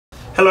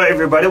Hello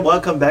everybody,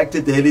 welcome back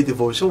to Daily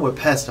Devotion with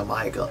Pastor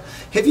Michael.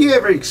 Have you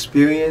ever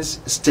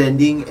experienced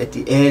standing at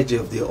the edge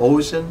of the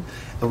ocean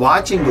and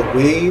watching the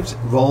waves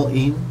roll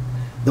in?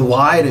 The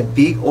wide and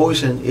big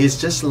ocean is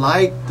just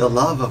like the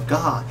love of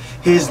God.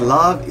 His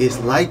love is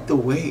like the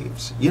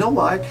waves. You know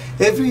what?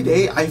 Every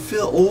day I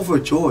feel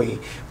overjoyed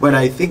when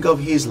I think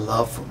of His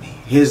love for me.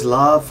 His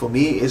love for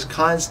me is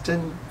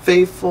constant,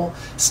 faithful,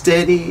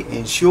 steady,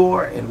 and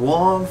sure, and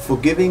warm,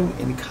 forgiving,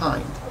 and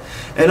kind.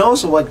 And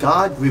also what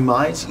God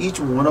reminds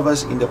each one of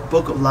us in the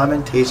book of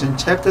Lamentation,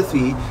 chapter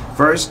 3,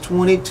 verse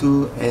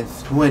 22 and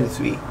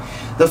 23.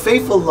 The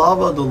faithful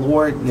love of the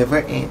Lord never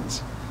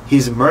ends.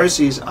 His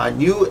mercies are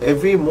new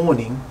every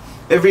morning.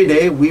 Every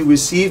day we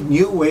receive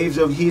new waves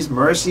of His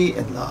mercy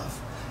and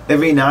love.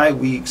 Every night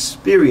we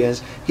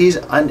experience His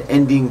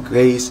unending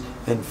grace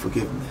and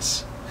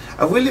forgiveness.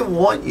 I really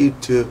want you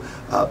to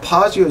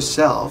pause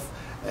yourself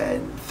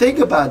and think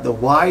about the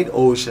wide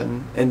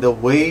ocean and the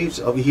waves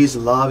of His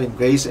love and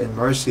grace and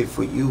mercy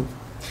for you.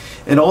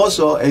 And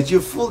also, as you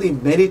fully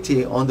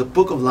meditate on the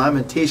book of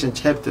Lamentation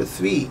chapter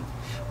 3,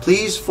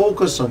 please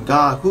focus on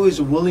God, who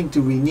is willing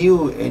to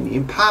renew and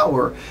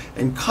empower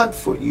and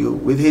comfort you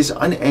with His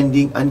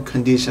unending,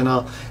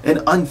 unconditional,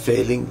 and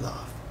unfailing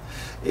love.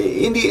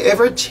 In the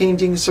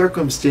ever-changing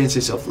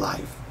circumstances of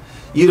life,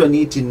 you don't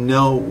need to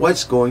know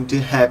what's going to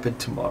happen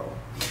tomorrow.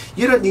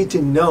 You don't need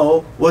to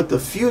know what the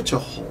future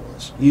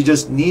holds. You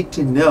just need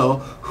to know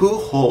who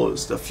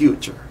holds the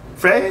future.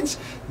 Friends,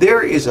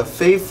 there is a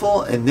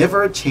faithful and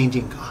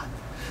never-changing God.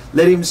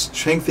 Let Him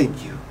strengthen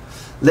you.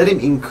 Let Him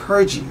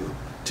encourage you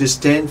to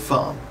stand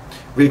firm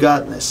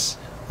regardless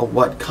of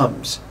what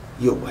comes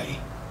your way.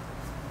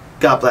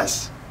 God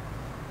bless.